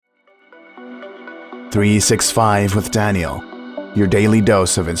365 with Daniel, your daily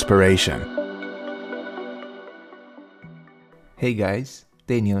dose of inspiration. Hey guys,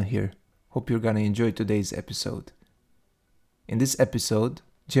 Daniel here. Hope you're gonna enjoy today's episode. In this episode,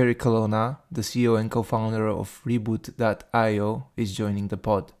 Jerry Colonna, the CEO and co-founder of Reboot.io, is joining the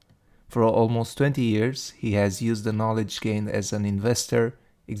pod. For almost 20 years, he has used the knowledge gained as an investor,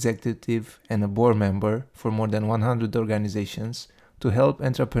 executive, and a board member for more than 100 organizations to help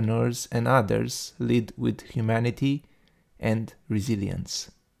entrepreneurs and others lead with humanity and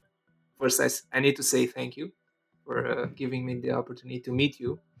resilience. First, I need to say thank you for giving me the opportunity to meet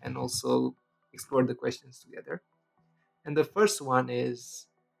you and also explore the questions together. And the first one is,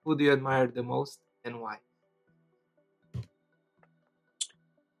 who do you admire the most and why?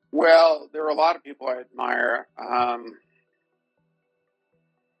 Well, there are a lot of people I admire.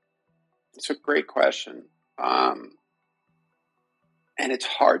 It's a great question. And it's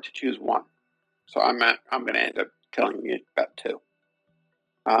hard to choose one. So I'm going to end up telling you about two.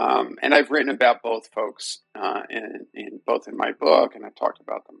 And I've written about both folks in my book, and I've talked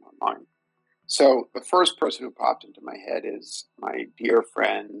about them online. So the first person who popped into my head is my dear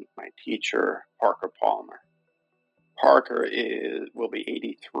friend, my teacher, Parker Palmer. Parker will be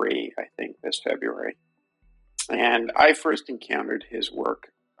 83, I think, this February. And I first encountered his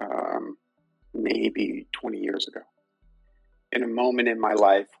work maybe 20 years ago, in a moment in my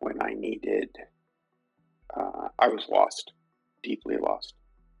life when I was lost, deeply lost.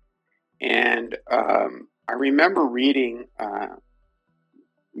 And I remember reading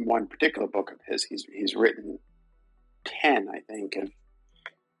one particular book of his. He's written 10, I think. And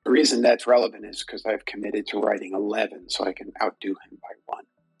the reason that's relevant is because I've committed to writing 11, so I can outdo him by one.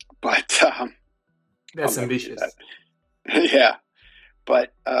 But that's ambitious. Yeah.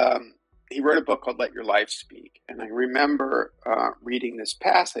 But he wrote a book called Let Your Life Speak. And I remember reading this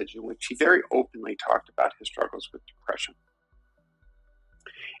passage in which he very openly talked about his struggles with depression.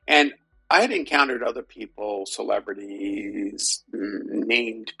 And I had encountered other people, celebrities,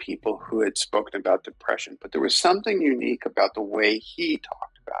 named people who had spoken about depression, but there was something unique about the way he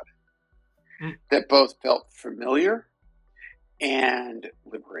talked about it that both felt familiar and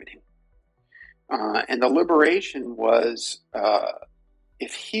liberating. And the liberation was,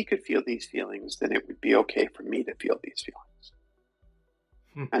 if he could feel these feelings, then it would be okay for me to feel these feelings.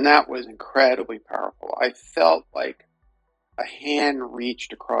 And that was incredibly powerful. I felt like a hand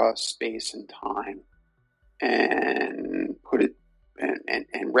reached across space and time and put it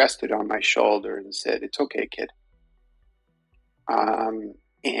and rested on my shoulder and said, "It's okay, kid."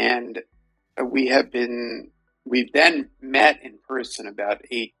 And we've then met in person about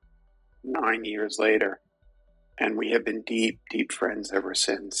 8-9 years later, and we have been deep, deep friends ever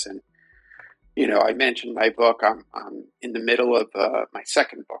since. And I mentioned my book. I'm in the middle of my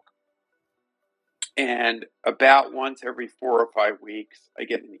second book. And about once every 4 or 5 weeks, I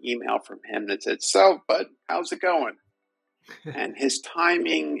get an email from him that said, "So, bud, how's it going?" And his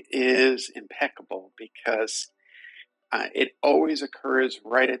timing is impeccable because it always occurs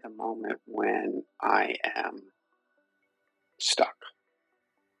right at the moment when I am stuck.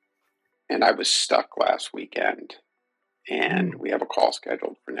 And I was stuck last weekend, and we have a call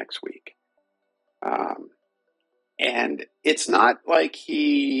scheduled for next week. And it's not like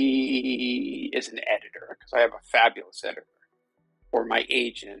he is an editor, because I have a fabulous editor, or my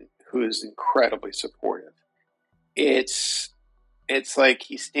agent, who is incredibly supportive. It's like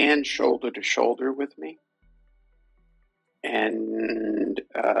he stands shoulder to shoulder with me and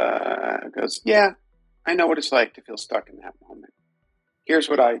goes, "Yeah, I know what it's like to feel stuck in that moment. Here's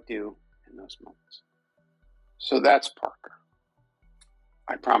what I do in those moments." So that's Parker.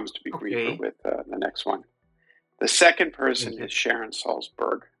 I promise to be briefer with the next one. The second person is Sharon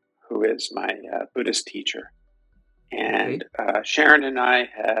Salzberg, who is my Buddhist teacher. And Sharon and I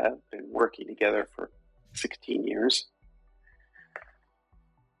have been working together for 16 years.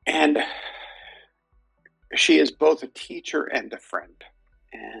 And she is both a teacher and a friend.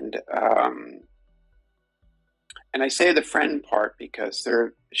 And I say the friend part because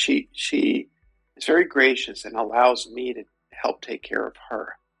she is very gracious and allows me to help take care of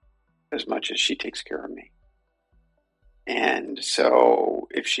her as much as she takes care of me. And so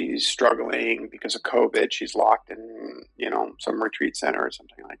if she's struggling because of COVID, she's locked in, some retreat center or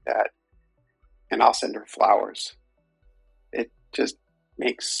something like that, and I'll send her flowers. It just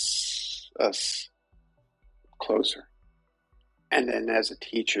makes us closer. And then as a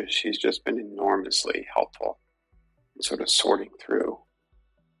teacher, she's just been enormously helpful in sort of sorting through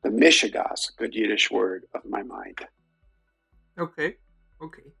the mishigas, a good Yiddish word, of my mind. Okay.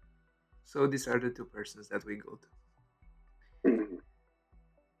 So these are the two persons that we go to.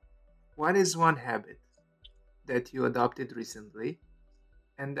 What is one habit that you adopted recently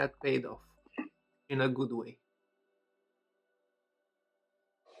and that paid off in a good way?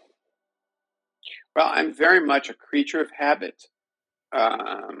 Well, I'm very much a creature of habit,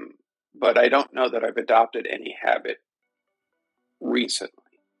 um, but I don't know that I've adopted any habit recently.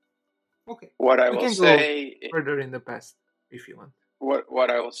 Okay. What I We will can go say, further in the past if you want. what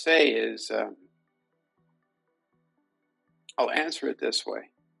I will say is, I'll answer it this way.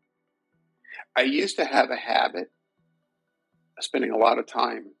 I used to have a habit of spending a lot of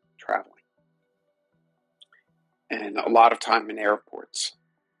time traveling and a lot of time in airports.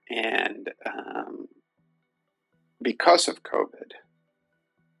 And because of COVID,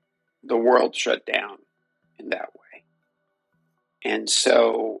 the world shut down in that way. And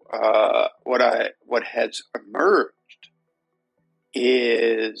so what has emerged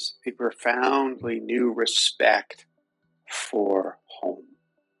is a profoundly new respect for home.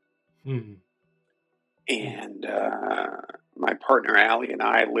 Hmm. And my partner Allie and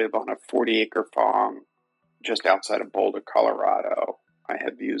I live on a 40-acre farm just outside of Boulder, Colorado. I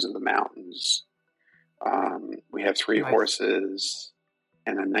have views of the mountains. We have 3 Nice. horses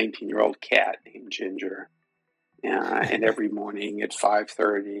and a 19-year-old cat named Ginger. And every morning at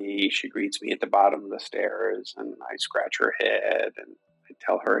 5:30, she greets me at the bottom of the stairs, and I scratch her head, and I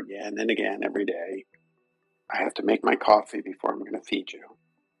tell her again and again every day, I have to make my coffee before I'm going to feed you.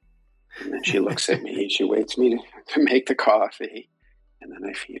 And then she looks at me, she waits me to make the coffee, and then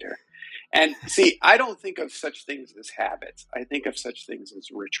I feed her. And see, I don't think of such things as habits. I think of such things as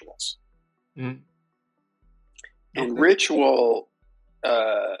rituals. Mm. And Okay. ritual,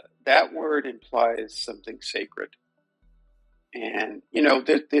 that word implies something sacred. And,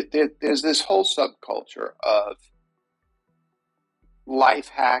 there's this whole subculture of life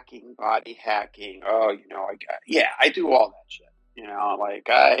hacking, body hacking. Oh, I do all that shit. Like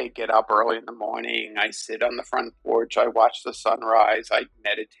I get up early in the morning, I sit on the front porch, I watch the sunrise, I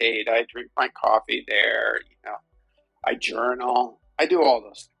meditate, I drink my coffee there, I journal, I do all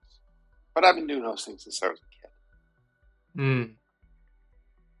those things. But I've been doing those things since I was a kid. Mm.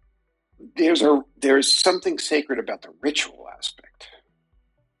 There's something sacred about the ritual aspect,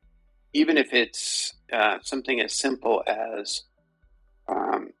 even if it's something as simple as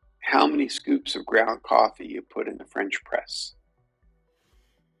how many scoops of ground coffee you put in the French press.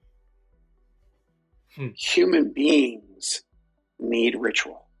 Human beings need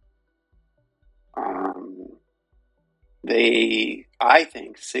ritual. They, I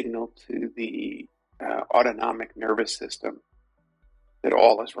think, signal to the autonomic nervous system that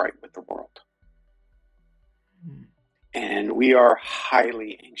all is right with the world. And we are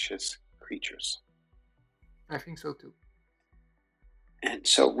highly anxious creatures. I think so too. And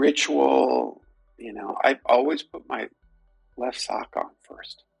so ritual, I've always put my left sock on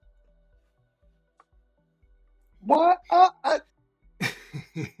first. What? I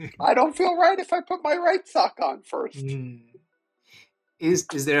don't feel right if I put my right sock on first. Is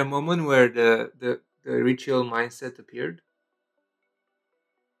there a moment where the ritual mindset appeared?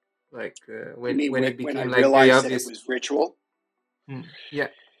 Like when it became when I like very realized that obvious? it was ritual? Yeah.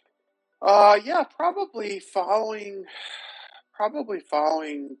 Yeah, probably following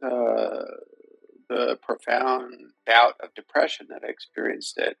the profound bout of depression that I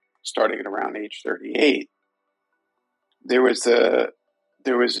experienced starting at around age 38. There was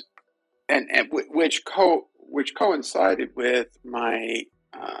which coincided with my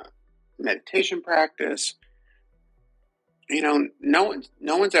meditation practice. No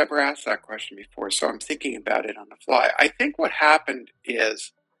one's ever asked that question before, so I'm thinking about it on the fly. I think what happened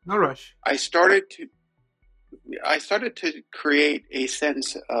is No rush. I started to create a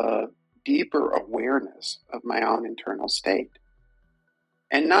sense of deeper awareness of my own internal state,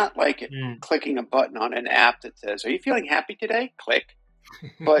 and not like clicking a button on an app that says, "Are you feeling happy today?" Click,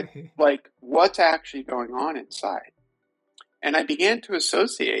 but like what's actually going on inside. And I began to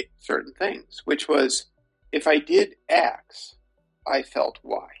associate certain things, which was if I did X, I felt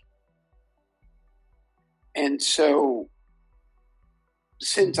Y. And so,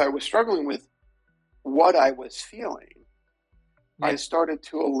 since I was struggling with what I was feeling, I started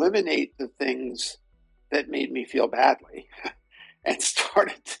to eliminate the things that made me feel badly and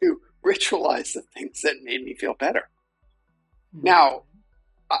started to ritualize the things that made me feel better. Now,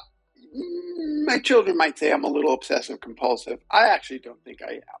 my children might say I'm a little obsessive compulsive. I actually don't think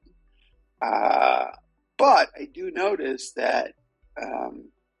I am. But I do notice that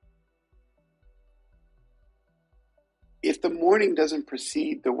if the morning doesn't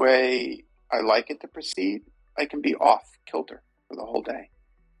proceed the way I like it to proceed, I can be off kilter for the whole day.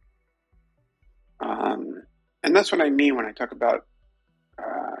 And that's what I mean when I talk about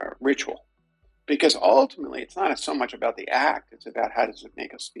ritual. Because ultimately, it's not so much about the act, it's about how does it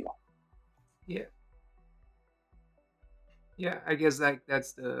make us feel. Yeah. I guess like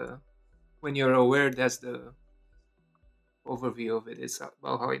when you're aware, that's the overview of it. It's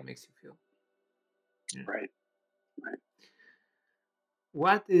about how it makes you feel. Yeah. Right.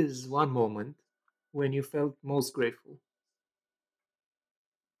 What is one moment when you felt most grateful?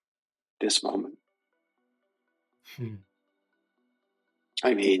 This moment. Hmm.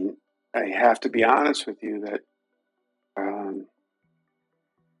 I mean, I have to be honest with you that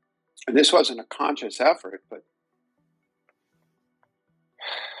this wasn't a conscious effort, but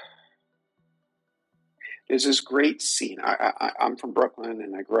there's this great scene. I'm from Brooklyn,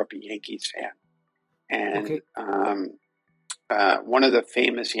 and I grew up a Yankees fan. And Okay. one of the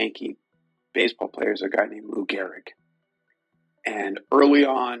famous Yankee baseball players, a guy named Lou Gehrig. And early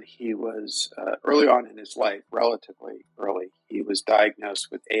on in his life, relatively early, he was diagnosed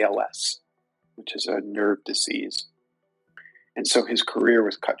with ALS, which is a nerve disease. And so his career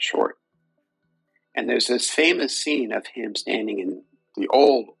was cut short. And there's this famous scene of him standing in the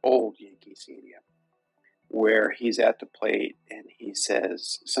old Yankee Stadium where he's at the plate and he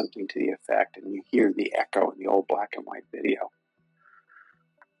says something to the effect, and you hear the echo in the old black and white video.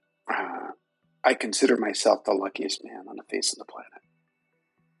 I consider myself the luckiest man on the face of the planet.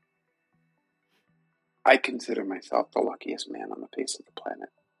 I consider myself the luckiest man on the face of the planet.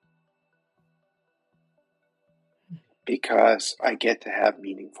 Because I get to have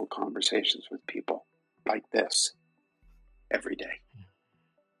meaningful conversations with people like this every day.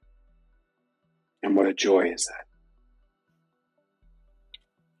 And what a joy is that.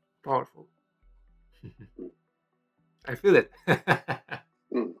 Powerful. I feel it.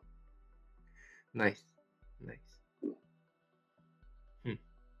 Mm. Nice.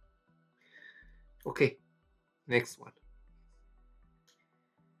 Okay, next one.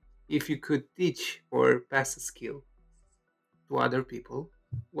 If you could teach or pass a skill to other people,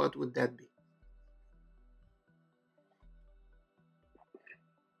 what would that be?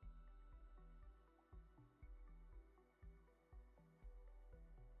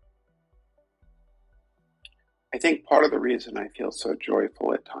 I think part of the reason I feel so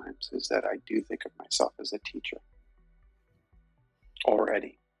joyful at times is that I do think of myself as a teacher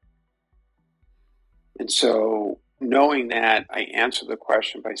already. And so knowing that, I answer the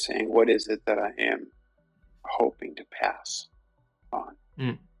question by saying, what is it that I am hoping to pass on?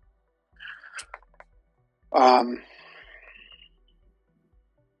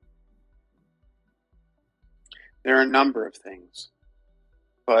 There are a number of things,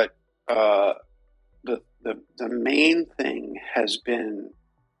 but the main thing has been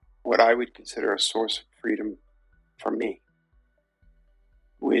what I would consider a source of freedom for me,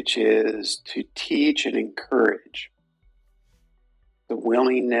 which is to teach and encourage the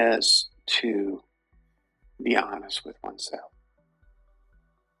willingness to be honest with oneself.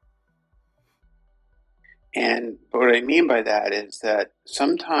 And what I mean by that is that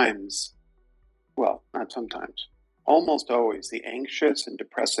sometimes, well, not sometimes, almost always, the anxious and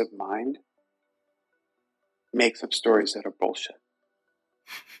depressive mind makes up stories that are bullshit.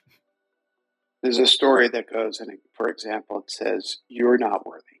 There's a story that goes, and for example, it says, you're not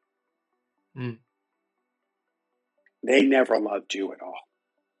worthy. They never loved you at all.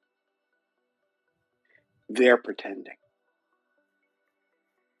 They're pretending.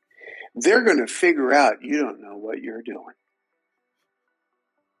 They're going to figure out you don't know what you're doing.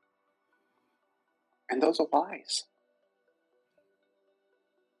 And those are lies.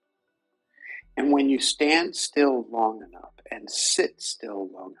 And when you stand still long enough and sit still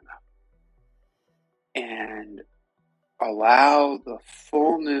long enough and allow the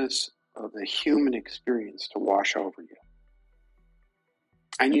fullness of the human experience to wash over you,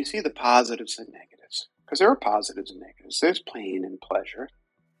 and you see the positives and negatives, because there are positives and negatives. There's pain and pleasure.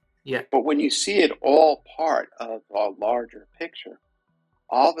 Yeah. But when you see it all part of a larger picture,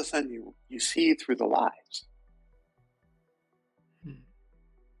 all of a sudden you see through the lies.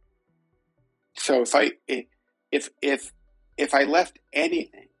 So if I left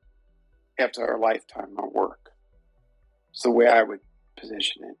anything after our lifetime of work, it's the way I would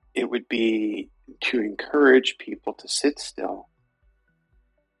position it. It would be to encourage people to sit still,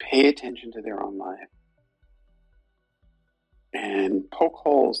 pay attention to their own life, and poke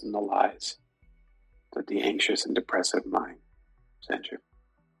holes in the lies that the anxious and depressive mind sends you.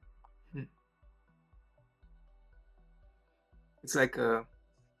 It's like a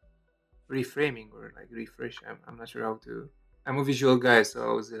reframing or like refresh. I'm not sure how to. I'm a visual guy,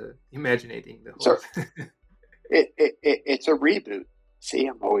 so I was imagining the whole. It's a reboot. See,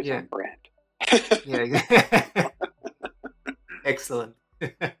 I'm always on brand. Yeah. Excellent.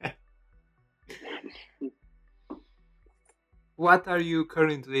 What are you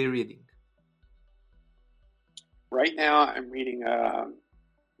currently reading? Right now, I'm reading a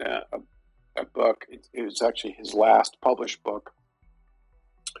book. It was actually his last published book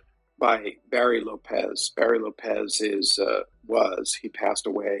by Barry Lopez. Barry Lopez he passed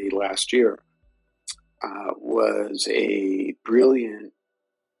away last year, was a brilliant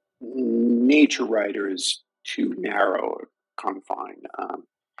nature writer is too narrow a confine.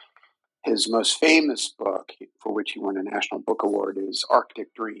 His most famous book, for which he won a National Book Award, is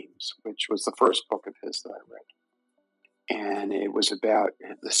Arctic Dreams, which was the first book of his that I read. And it was about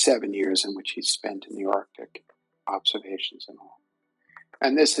the 7 years in which he spent in the Arctic, observations and all.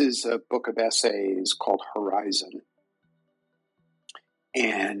 And this is a book of essays called Horizon.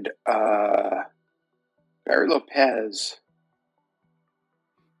 And Barry Lopez,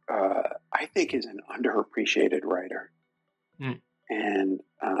 I think, is an underappreciated writer. And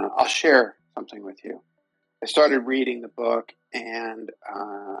I'll share something with you. I started reading the book and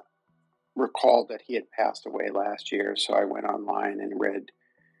recalled that he had passed away last year. So I went online and read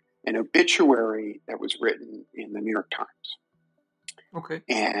an obituary that was written in the New York Times. Okay.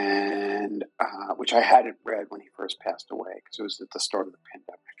 And which I hadn't read when he first passed away because it was at the start of the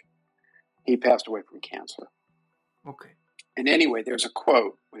pandemic. He passed away from cancer. Okay. And anyway, there's a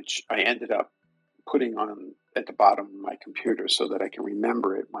quote which I ended up putting on at the bottom of my computer so that I can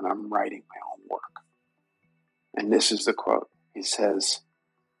remember it when I'm writing my own work. And this is the quote. He says,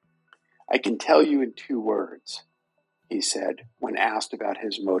 "I can tell you in 2 words," he said, when asked about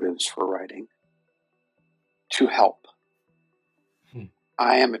his motives for writing, "to help.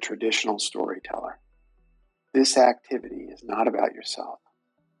 I am a traditional storyteller. This activity is not about yourself.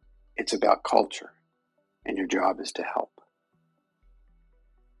 It's about culture, and your job is to help."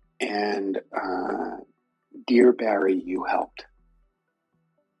 And dear Barry, you helped.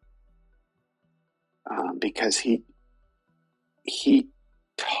 Because he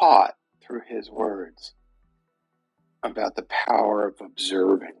taught through his words about the power of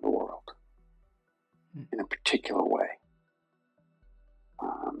observing the world in a particular way.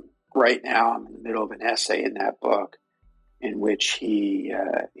 Right now, I'm in the middle of an essay in that book in which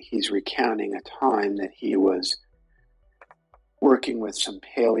he's recounting a time that he was working with some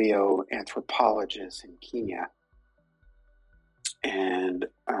paleoanthropologists in Kenya. And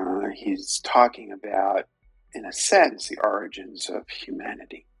he's talking about, in a sense, the origins of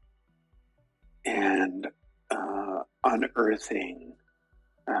humanity and unearthing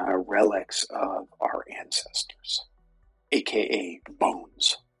relics of our ancestors, aka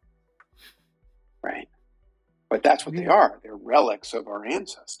bones, right? But that's what they are. They're relics of our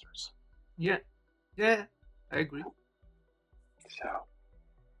ancestors. Yeah, I agree.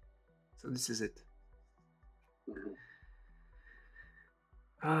 So this is it.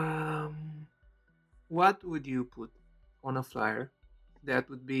 What would you put on a flyer that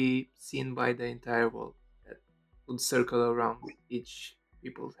would be seen by the entire world, that would circle around each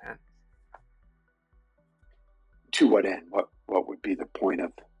people's hand? To what end? What would be the point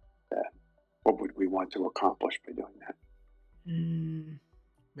of that? What would we want to accomplish by doing that?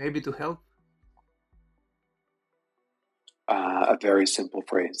 Maybe to help. A very simple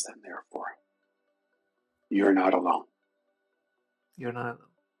phrase, then, therefore. You're not alone. You're not alone.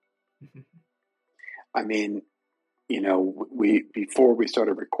 I mean, we before we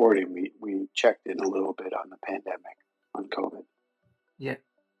started recording, we checked in a little bit on the pandemic, on COVID. Yeah.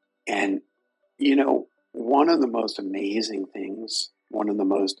 And, one of the most amazing things, one of the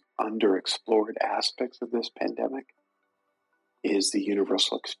most underexplored aspects of this pandemic is the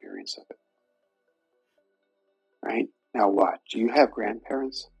universal experience of it. Right? Now what? Do you have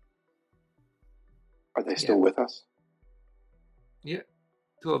grandparents? Are they still with us? Yeah.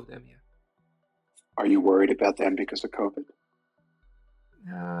 2 of them, yeah. Are you worried about them because of COVID?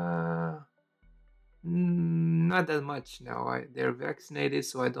 Not that much now. They're vaccinated,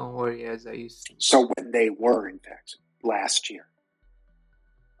 so I don't worry as I used to. So when they were infected last year,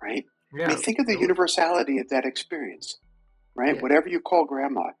 right? Yeah, I mean, think of the universality of that experience, right? Yeah. Whatever you call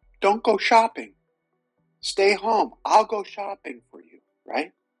grandma, don't go shopping. Stay home. I'll go shopping for you,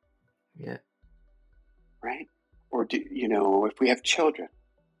 right? Yeah. Right? Or if we have children,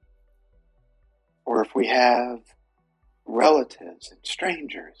 or if we have relatives and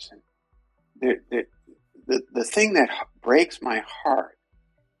strangers, and the thing that breaks my heart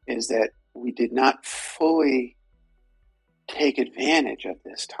is that we did not fully take advantage of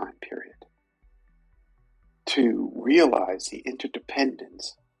this time period to realize the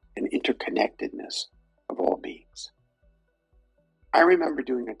interdependence and interconnectedness of all beings. I remember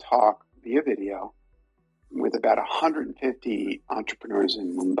doing a talk via video with about 150 entrepreneurs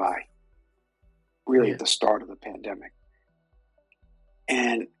in Mumbai, really at the start of the pandemic.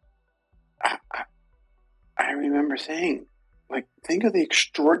 And I remember saying, like, think of the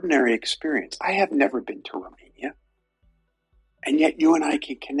extraordinary experience. I have never been to Romania, and yet you and I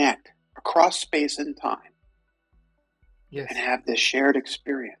can connect across space and time and have this shared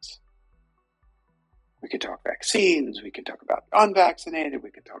experience. We could talk vaccines, we could talk about unvaccinated, we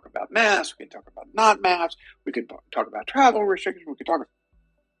could talk about masks, we could talk about not masks, we could talk about travel restrictions, we could talk.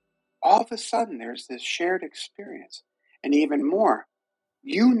 All of a sudden, there's this shared experience. And even more,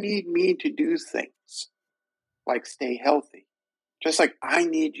 you need me to do things like stay healthy, just like I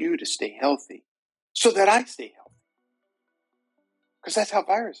need you to stay healthy so that I stay healthy. Because that's how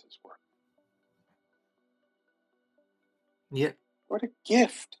viruses work. Yeah. What a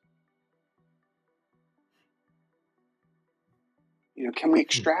gift. Can we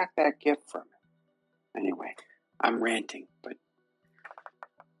extract that gift from it? Anyway, I'm ranting, but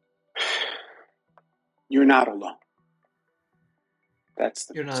you're not alone. That's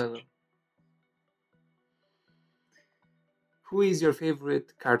the You're message. not alone. Who is your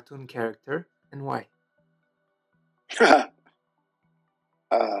favorite cartoon character and why?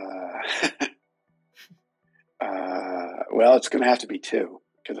 Well, it's going to have to be two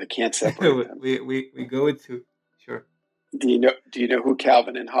because I can't separate them. we go with two. Sure. Do you know who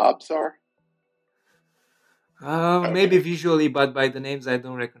Calvin and Hobbes are? Maybe visually, but by the names I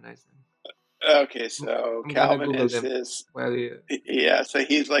don't recognize them. Okay, so I'm gonna Calvin Google is them. this. Well, Yeah, so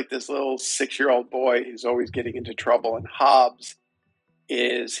he's like this little 6-year-old boy who's always getting into trouble, and Hobbes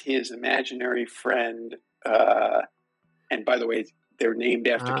is his imaginary friend. And by the way, they're named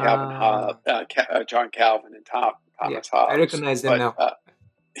after John Calvin and Thomas Hobbes. I recognize them now.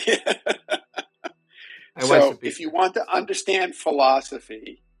 So if you want to understand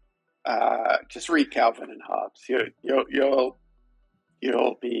philosophy, just read Calvin and Hobbes.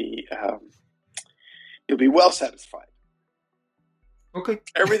 You'll be well satisfied. Okay.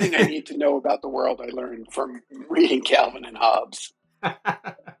 Everything I need to know about the world I learned from reading Calvin and Hobbes.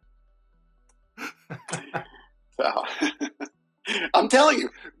 So I'm telling you,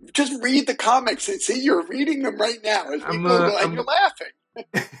 just read the comics and see you're reading them right now as we Google, and you're laughing.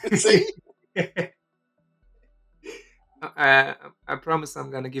 See? I promise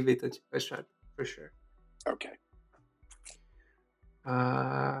I'm gonna give it a shot for sure. Okay.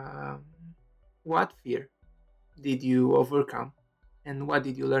 What fear did you overcome, and what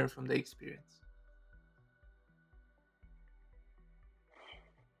did you learn from the experience?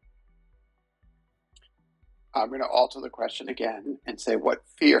 I'm going to alter the question again and say, what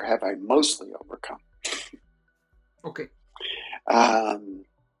fear have I mostly overcome? Okay. And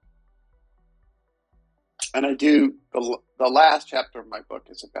I do, the last chapter of my book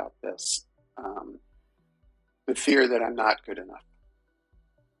is about this, the fear that I'm not good enough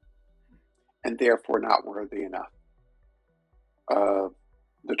and therefore not worthy enough of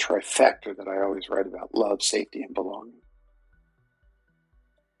the trifecta that I always write about: love, safety, and belonging.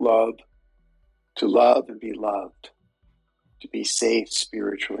 Love, to love and be loved, to be safe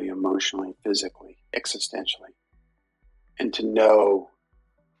spiritually, emotionally, physically, existentially, and to know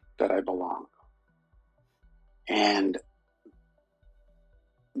that I belong. And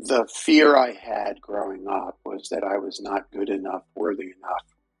the fear I had growing up was that I was not good enough, worthy enough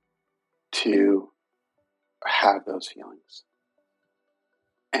to have those feelings.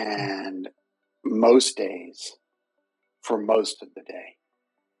 And most days, for most of the day,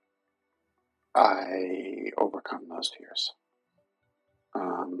 I overcome those fears.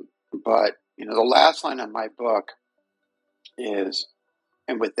 But, the last line of my book is,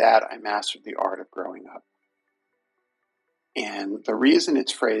 and with that, I mastered the art of growing up. And the reason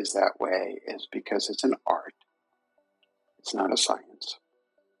it's phrased that way is because it's an art. It's not a science.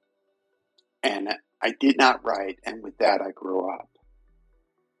 And I did not write, and with that, I grew up.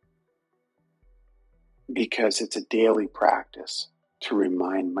 Because it's a daily practice to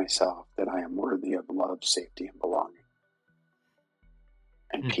remind myself that I am worthy of love, safety, and belonging.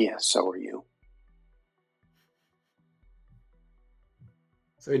 And P.S., so are you.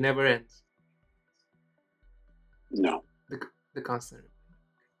 So it never ends? No. The constant?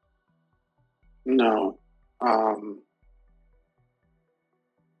 No.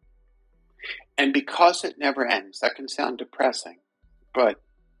 And because it never ends, that can sound depressing, but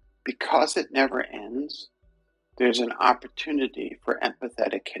because it never ends, there's an opportunity for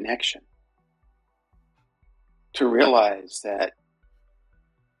empathetic connection. To realize that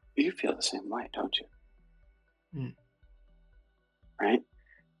you feel the same way, don't you? Right?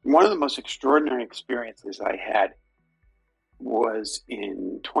 One of the most extraordinary experiences I had was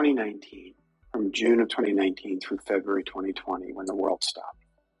in 2019. from June of 2019 through February 2020 when the world stopped.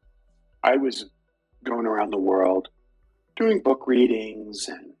 I was going around the world doing book readings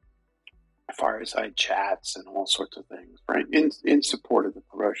and fireside chats and all sorts of things, right, in support of the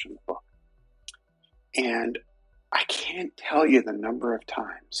promotion of the book. And I can't tell you the number of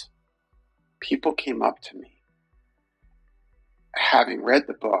times people came up to me, having read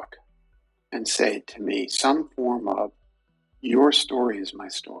the book, and said to me some form of, your story is my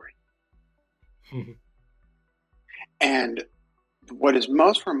story. And what is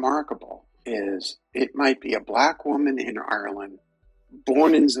most remarkable is it might be a black woman in Ireland,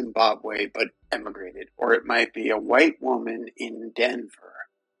 born in Zimbabwe but emigrated, or it might be a white woman in Denver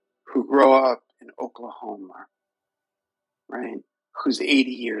who grew up in Oklahoma, right, who's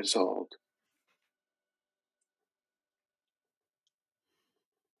 80 years old.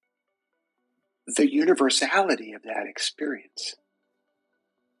 The universality of that experience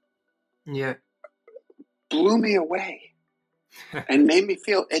blew me away and it made me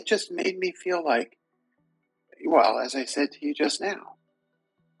feel like, well, as I said to you just now,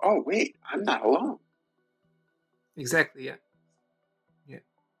 oh, wait, I'm not alone. Exactly, yeah.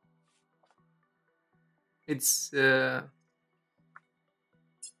 It's, I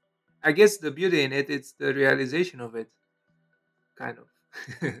guess the beauty in it's the realization of it, kind of.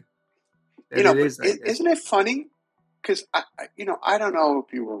 That it But is, I guess. isn't it funny? Because, I don't know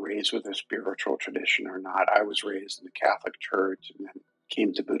if you were raised with a spiritual tradition or not. I was raised in the Catholic Church and then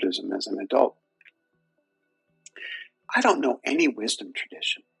came to Buddhism as an adult. I don't know any wisdom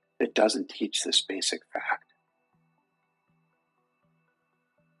tradition that doesn't teach this basic fact.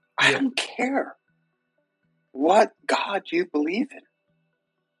 I don't care what God you believe in.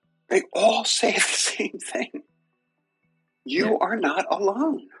 They all say the same thing. You are not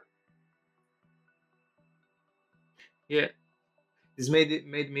alone. Yeah. This made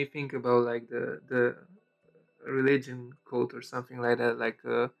me think about like the religion quote or something like that. Like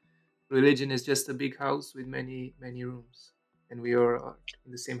religion is just a big house with many rooms, and we are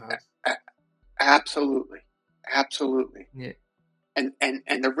in the same house. Absolutely. Yeah. And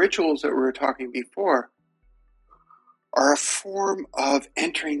the rituals that we were talking before are a form of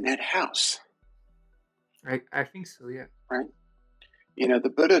entering that house. I think so, yeah. Right? The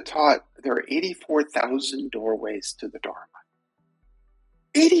Buddha taught there are 84,000 doorways to the Dharma.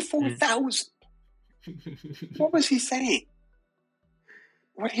 84,000! What was he saying?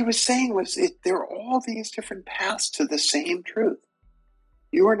 What he was saying was there are all these different paths to the same truth.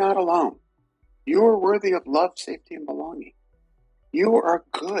 You are not alone. You are worthy of love, safety, and belonging. You are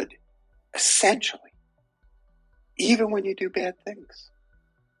good, essentially, even when you do bad things.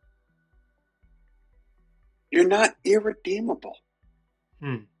 You're not irredeemable.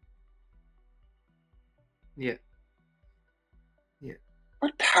 Yeah.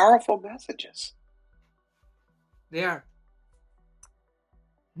 What powerful messages. They are.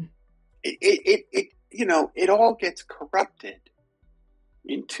 It all gets corrupted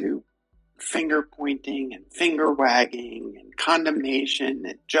into finger pointing and finger wagging and condemnation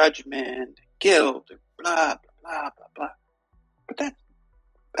and judgment and guilt and blah, blah, blah, blah. But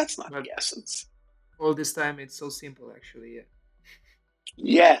that's not the essence. All this time it's so simple, actually, yeah.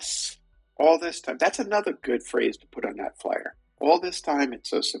 Yes. All this time. That's another good phrase to put on that flyer. All this time it's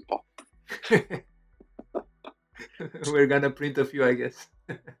so simple. We're gonna print a few, I guess.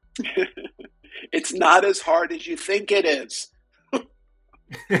 It's not as hard as you think it is.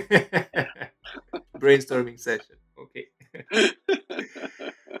 Brainstorming session. Okay.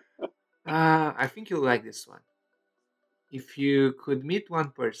 I think you'll like this one. If you could meet one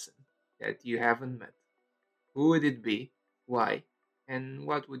person that you haven't met, who would it be? Why? And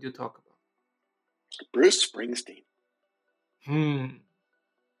what would you talk about? Bruce Springsteen.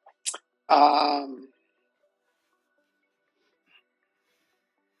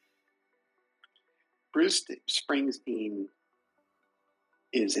 Bruce Springsteen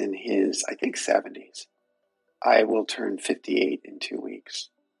is in his, I think, 70s. I will turn 58 in 2 weeks.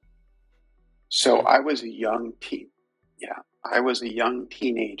 So I was a young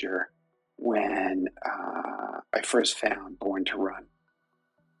teenager when I first found Born to Run.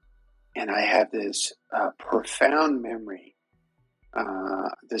 And I have this profound memory.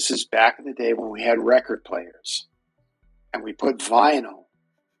 This is back in the day when we had record players. And we put vinyl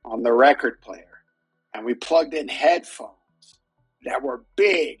on the record player. And we plugged in headphones that were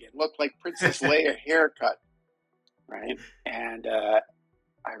big and looked like Princess Leia haircut. Right? And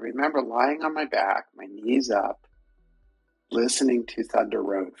I remember lying on my back, my knees up, listening to Thunder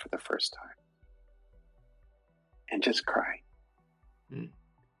Road for the first time. And just crying.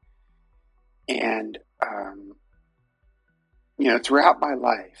 And, throughout my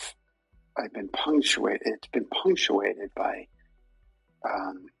life, I've been punctuated. It's been punctuated by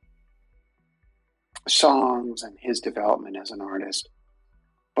songs and his development as an artist.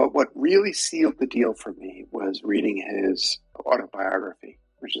 But what really sealed the deal for me was reading his autobiography,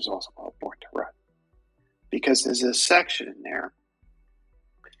 which is also called Born to Run, because there's a section in there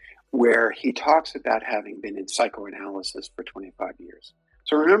where he talks about having been in psychoanalysis for 25 years.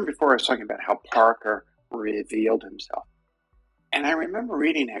 So remember before I was talking about how Parker revealed himself. And I remember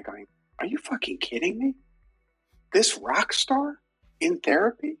reading that going, are you fucking kidding me? This rock star in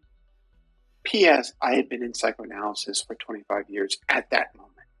therapy? P.S. I had been in psychoanalysis for 25 years at that moment.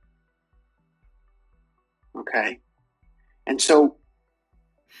 Okay? And so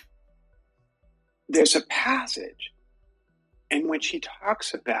there's a passage in which he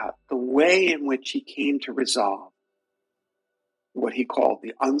talks about the way in which he came to resolve what he called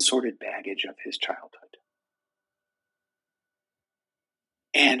the unsorted baggage of his childhood.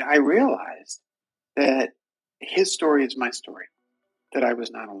 And I realized that his story is my story, that I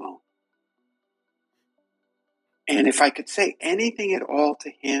was not alone. And if I could say anything at all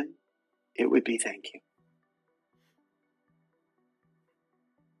to him, it would be thank you.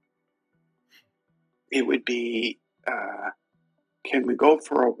 It would be, can we go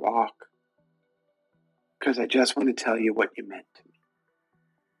for a walk? Because I just want to tell you what you meant to me.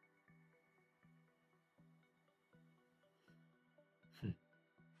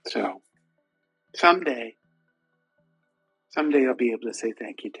 So someday I'll be able to say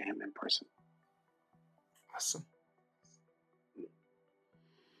thank you to him in person. Awesome.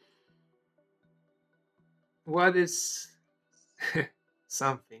 What is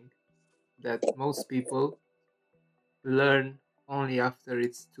something that most people learn only after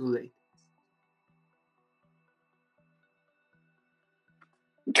it's too late?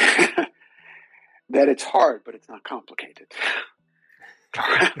 That it's hard, but it's not complicated.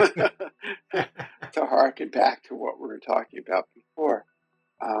 To harken back to what we were talking about before.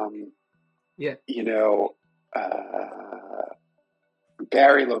 Yeah. You know,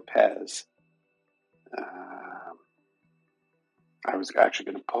 Barry Lopez, I was actually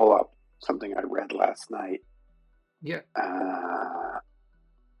going to pull up something I read last night. Yeah.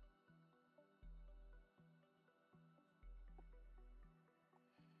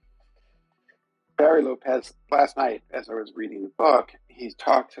 Barry Lopez, last night, as I was reading the book, he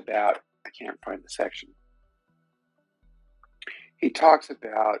talks about, I can't find the section. He talks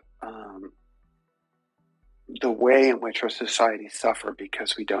about the way in which our societies suffer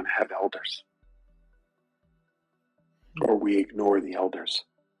because we don't have elders, or we ignore the elders.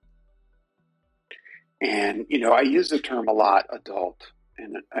 And, you know, I use the term a lot, adult,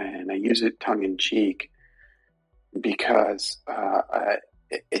 and I use it tongue in cheek because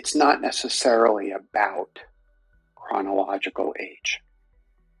it's not necessarily about chronological age,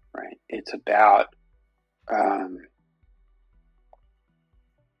 right? It's about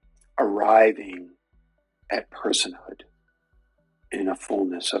arriving at personhood in a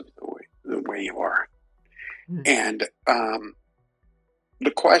fullness of the way you are. And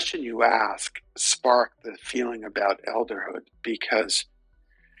the question you ask sparked the feeling about elderhood because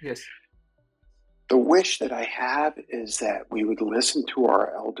Yes. the wish that I have is that we would listen to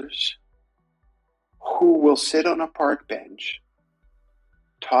our elders who will sit on a park bench,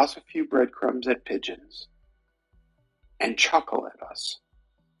 toss a few breadcrumbs at pigeons, and chuckle at us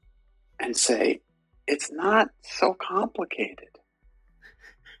and say, it's not so complicated.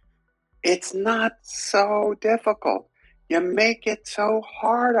 It's not so difficult. You make it so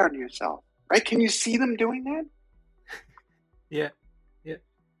hard on yourself, right? Can you see them doing that? Yeah.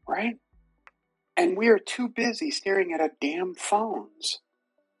 Right? And we are too busy staring at our damn phones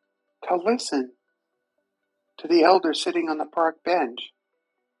to listen to the elder sitting on the park bench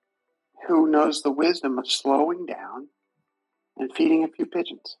who knows the wisdom of slowing down and feeding a few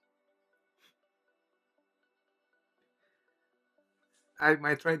pigeons. I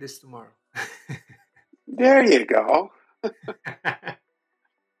might try this tomorrow. There you go.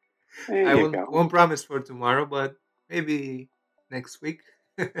 I won't promise for tomorrow, but maybe next week.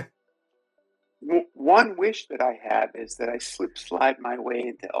 One wish that I have is that I slide my way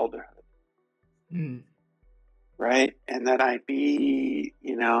into elderhood. Right? And that I be,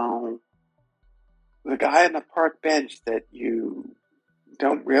 you know, the guy on the park bench that you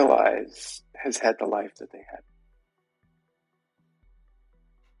don't realize has had the life that they had.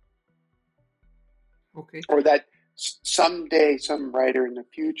 Okay. Or that someday some writer in the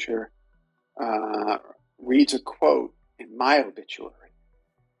future reads a quote in my obituary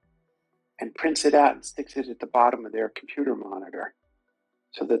and prints it out and sticks it at the bottom of their computer monitor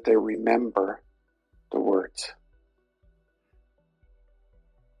so that they remember the words.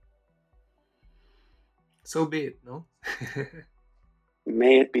 So be it, no?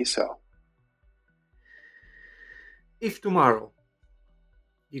 May it be so. If tomorrow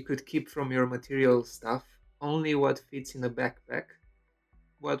you could keep from your material stuff only what fits in a backpack,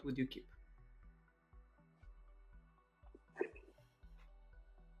 what would you keep?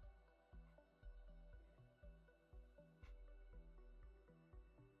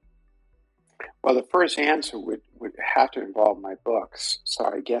 Well, the first answer would have to involve my books. So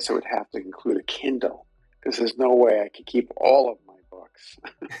I guess it would have to include a Kindle, because there's no way I could keep all of my books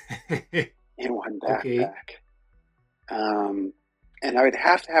in one Okay. backpack. And I would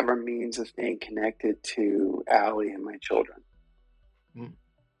have to have a means of staying connected to Allie and my children. Mm.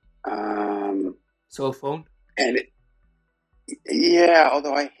 Um, Cell phone? and yeah,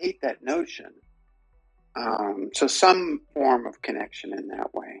 although I hate that notion. So some form of connection in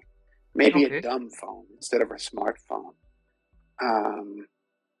that way. Maybe a Okay. dumb phone instead of a smartphone. Um,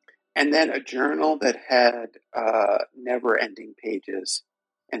 and then a journal that had never-ending pages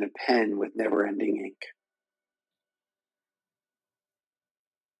and a pen with never-ending ink.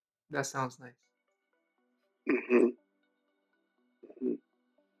 That sounds nice. Mm-hmm. Mm-hmm.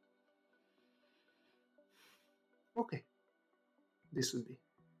 Okay. This would be.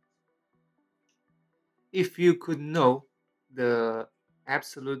 If you could know the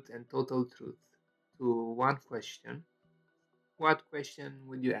absolute and total truth to one question, what question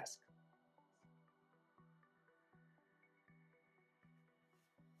would you ask?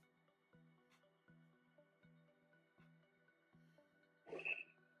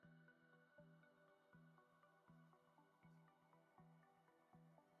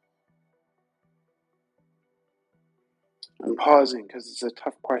 I'm pausing because it's a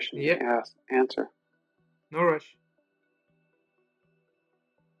tough question Yeah, to answer. no rush.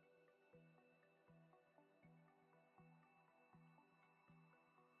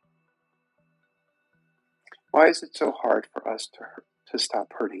 Why is it so hard for us to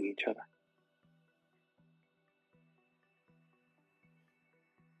stop hurting each other?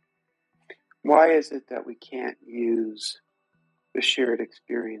 Why is it that we can't use the shared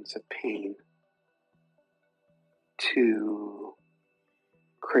experience of pain to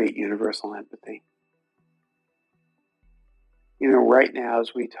create universal empathy? Right now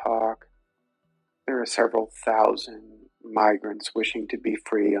as we talk, there are several thousand migrants wishing to be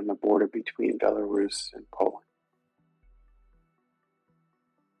free on the border between Belarus and Poland.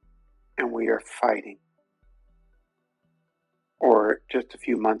 And we are fighting. Or just a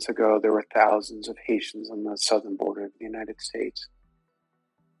few months ago, there were thousands of Haitians on the southern border of the United States.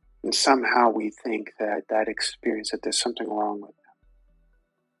 And somehow we think that experience, that there's something wrong with them.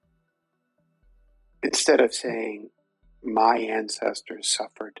 Instead of saying, my ancestors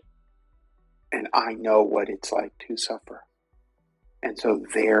suffered, and I know what it's like to suffer. And so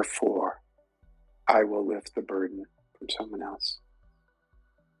therefore, I will lift the burden from someone else.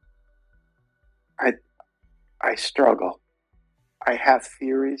 I struggle. I have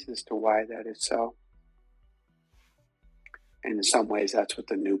theories as to why that is so. And in some ways, that's what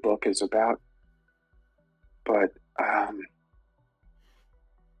the new book is about. But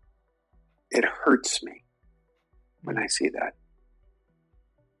it hurts me when I see that.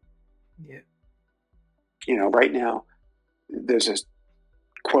 Yeah. Right now, there's this,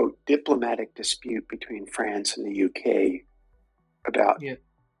 quote, diplomatic dispute between France and the UK about, Yeah.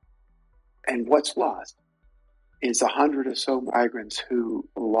 and what's lost is 100 or so migrants who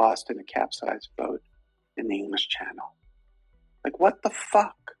lost in a capsized boat in the English Channel. Like, what the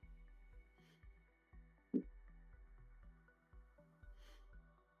fuck?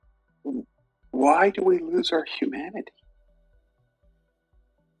 Why do we lose our humanity?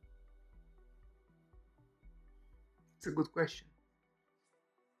 It's a good question.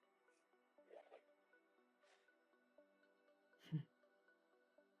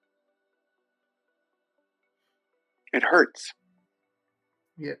 It hurts.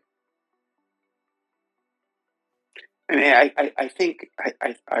 Yeah. I mean, I think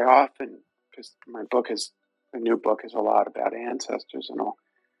I often, because the new book is a lot about ancestors and all.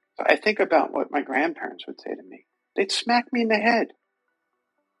 So I think about what my grandparents would say to me. They'd smack me in the head.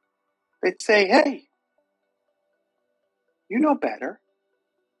 They'd say, hey, you know better.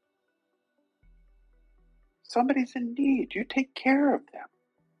 Somebody's in need. You take care of them.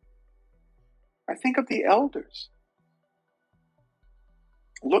 I think of the elders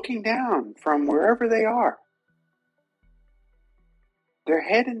looking down from wherever they are, their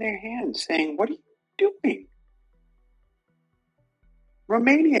head in their hands, saying, what are you doing?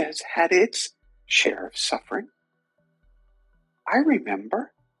 Romania has had its share of suffering. I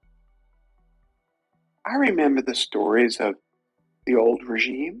remember the stories of the old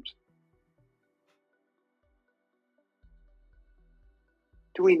regimes.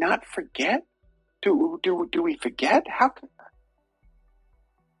 Do we not forget? Do we forget? How can,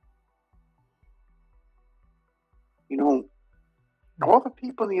 all the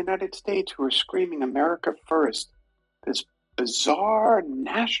people in the United States who are screaming America first, this bizarre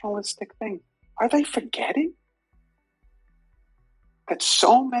nationalistic thing, are they forgetting that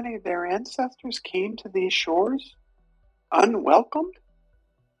so many of their ancestors came to these shores unwelcomed,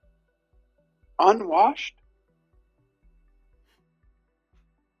 unwashed,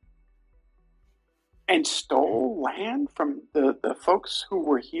 and stole land from the folks who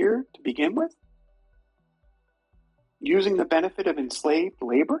were here to begin with, using the benefit of enslaved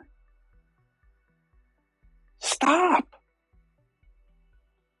labor? Stop.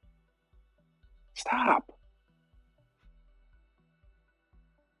 Stop.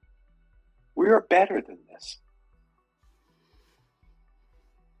 We are better than this.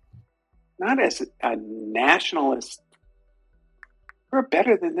 Not as a nationalist. We're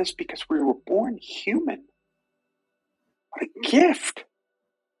better than this because we were born human. What a gift.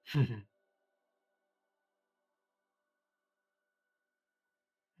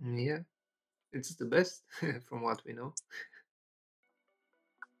 Yeah, it's the best from what we know.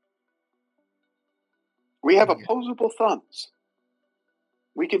 We have Yeah. opposable thumbs.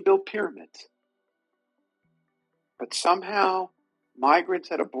 We can build pyramids. But somehow,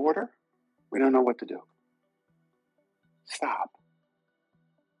 migrants at a border, we don't know what to do. Stop.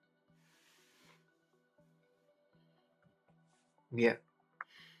 Yeah.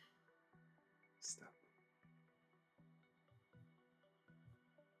 Stop.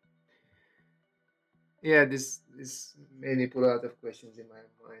 Yeah, this many put a lot of questions in my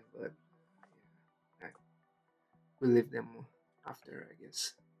mind, but yeah, we'll leave them after, I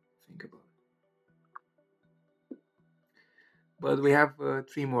guess. Think about it. But we have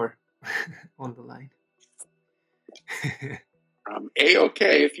 3 more on the line.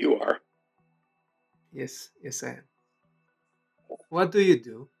 A-okay if you are. Yes, I am. What do you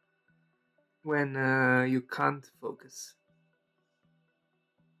do when you can't focus?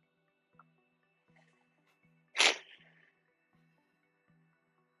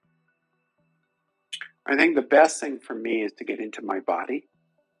 I think the best thing for me is to get into my body.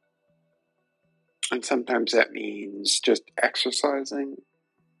 And sometimes that means just exercising.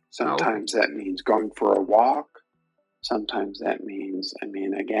 Sometimes that means going for a walk. Sometimes that means,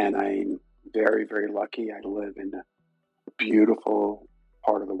 again, I'm very, very lucky. I live in a beautiful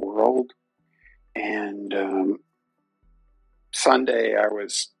part of the world. And Sunday, I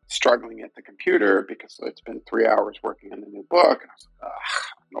was struggling at the computer because it's been 3 hours working on the new book. And I was like,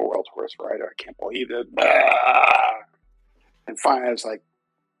 I'm the world's worst writer. I can't believe it. And finally, I was like,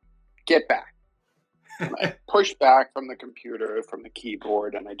 get back. And I pushed back from the computer, from the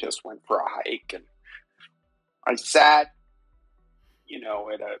keyboard, and I just went for a hike. And I sat,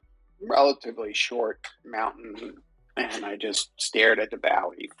 at a relatively short mountain, and I just stared at the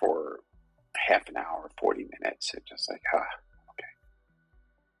valley for half an hour, 40 minutes. It's just like, okay.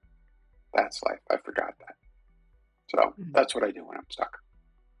 That's life. I forgot that. So that's what I do when I'm stuck.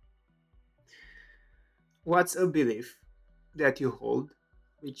 What's a belief that you hold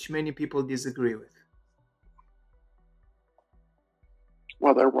which many people disagree with?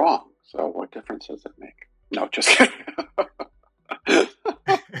 Well, they're wrong. So what difference does it make? No, just kidding.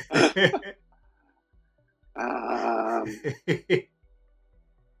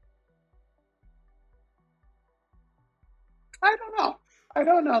 I don't know. I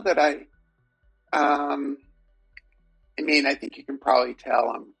don't know that I think you can probably tell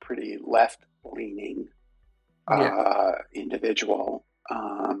I'm pretty left-leaning individual.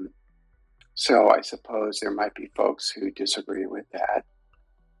 So I suppose there might be folks who disagree with that.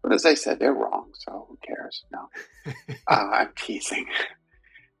 But as I said, they're wrong, so who cares? No. I'm teasing.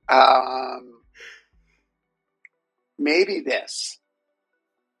 Maybe this.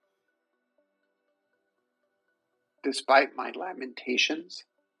 Despite my lamentations,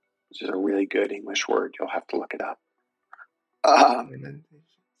 which is a really good English word, you'll have to look it up.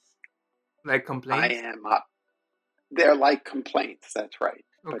 Like complaints? I am. They're like complaints. That's right.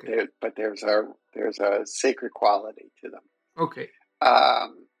 Okay. But there's a sacred quality to them. Okay.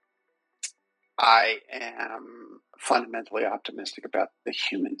 I am fundamentally optimistic about the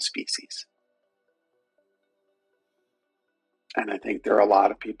human species. And I think there are a lot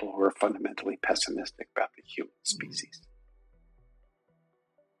of people who are fundamentally pessimistic about the human species.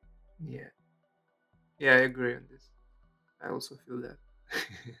 Yeah. Yeah, I agree on this. I also feel that.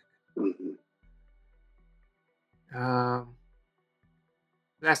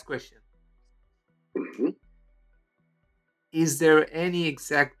 Last question. Is there any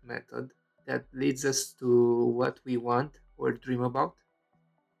exact method that leads us to what we want or dream about?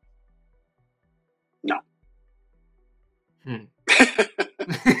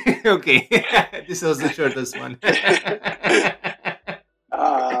 Okay. This was the shortest one.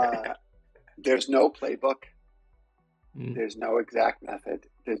 There's no playbook. There's no exact method.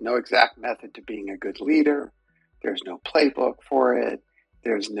 There's no exact method to being a good leader. There's no playbook for it.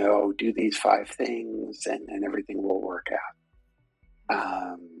 There's no do these 5 things and everything will work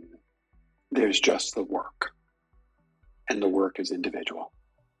out. There's just the work. And the work is individual.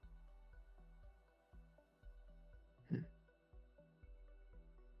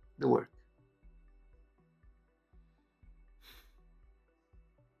 The work.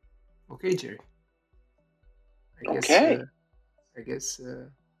 Okay, Jerry. I guess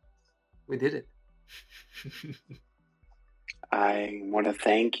we did it. I want to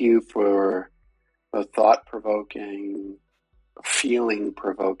thank you for the thought-provoking,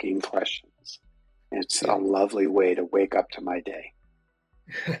 feeling-provoking questions. It's a lovely way to wake up to my day.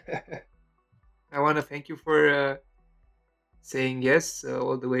 I want to thank you for saying yes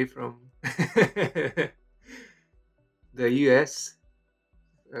all the way from the US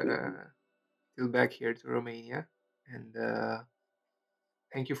till back here to Romania. And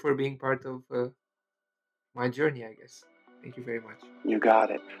thank you for being part of my journey, I guess. Thank you very much. You got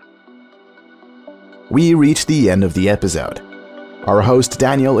it. We reached the end of the episode. Our host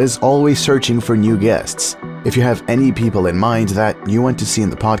Daniel is always searching for new guests. If you have any people in mind that you want to see in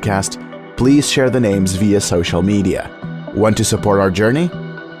the podcast, please share the names via social media. Want to support our journey?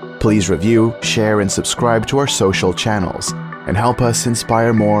 Please review, share, and subscribe to our social channels and help us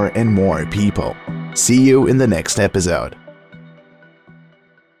inspire more and more people. See you in the next episode.